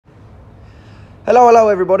Hello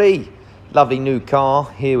everybody. Lovely new car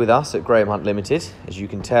here with us at Graham Hunt Limited. As you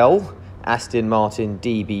can tell, Aston Martin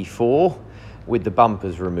DB4 with the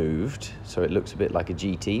bumpers removed. So it looks a bit like a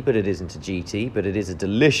GT, but it isn't a GT, but it is a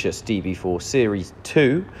delicious DB4 Series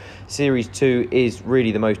 2. Series 2 is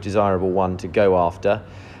really the most desirable one to go after.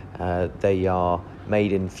 They are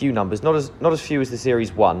made in few numbers, not as few as the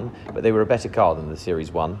Series 1, but they were a better car than the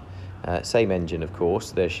Series 1. Same engine, of course.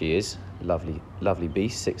 There she is. Lovely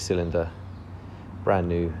beast, 6-cylinder. Brand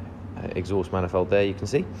new exhaust manifold there, you can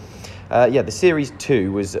see. The Series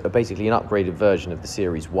 2 was basically an upgraded version of the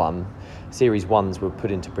Series 1. Series 1s were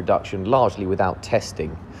put into production largely without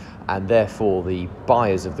testing, and therefore the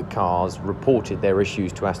buyers of the cars reported their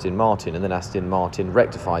issues to Aston Martin, and then Aston Martin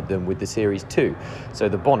rectified them with the Series 2. So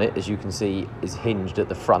the bonnet, as you can see, is hinged at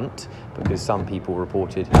the front because some people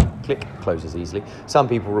reported, closes easily, some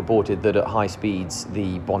people reported that at high speeds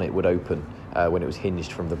the bonnet would open when it was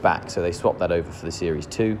hinged from the back, so they swapped that over for the Series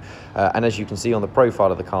 2. And as you can see on the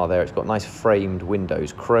profile of the car there, it's got nice framed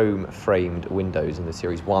windows, chrome framed windows, and the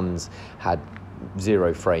Series 1s had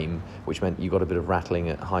zero frame, which meant you got a bit of rattling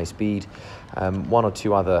at high speed. One or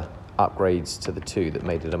two other upgrades to the 2 that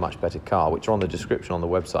made it a much better car, which are on the description on the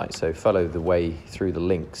website, so follow the way through the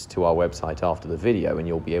links to our website after the video and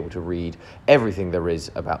you'll be able to read everything there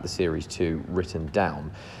is about the Series 2 written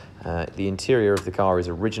down. The interior of the car is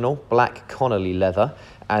original, black Connolly leather,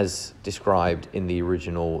 as described in the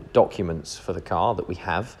original documents for the car that we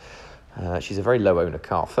have. She's a very low owner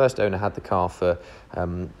car. First owner had the car for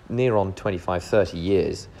near on 25-30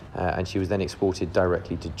 years, and she was then exported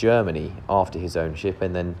directly to Germany after his ownership,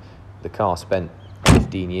 and then the car spent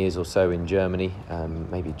 15 years or so in Germany,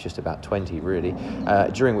 maybe just about 20 really,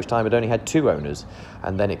 during which time it only had 2 owners,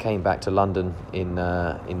 and then it came back to London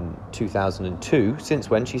in 2002, since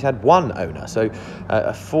when she's had 1 owner. So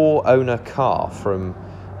a 4-owner car from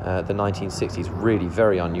the 1960s, really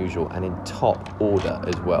very unusual and in top order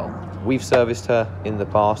as well. We've serviced her in the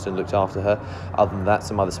past and looked after her. Other than that,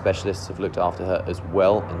 some other specialists have looked after her as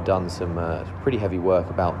well and done some pretty heavy work.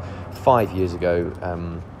 About 5 years ago,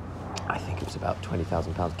 I think it was about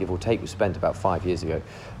 £20,000, give or take, was spent about 5 years ago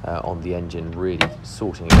on the engine, really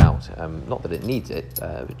sorting it out. Not that it needs it,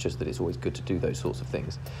 but just that it's always good to do those sorts of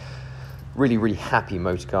things. Really happy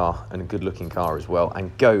motor car and a good looking car as well,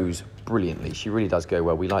 and goes brilliantly. She really does go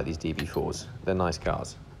well. We like these DB4s. They're nice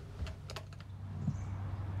cars.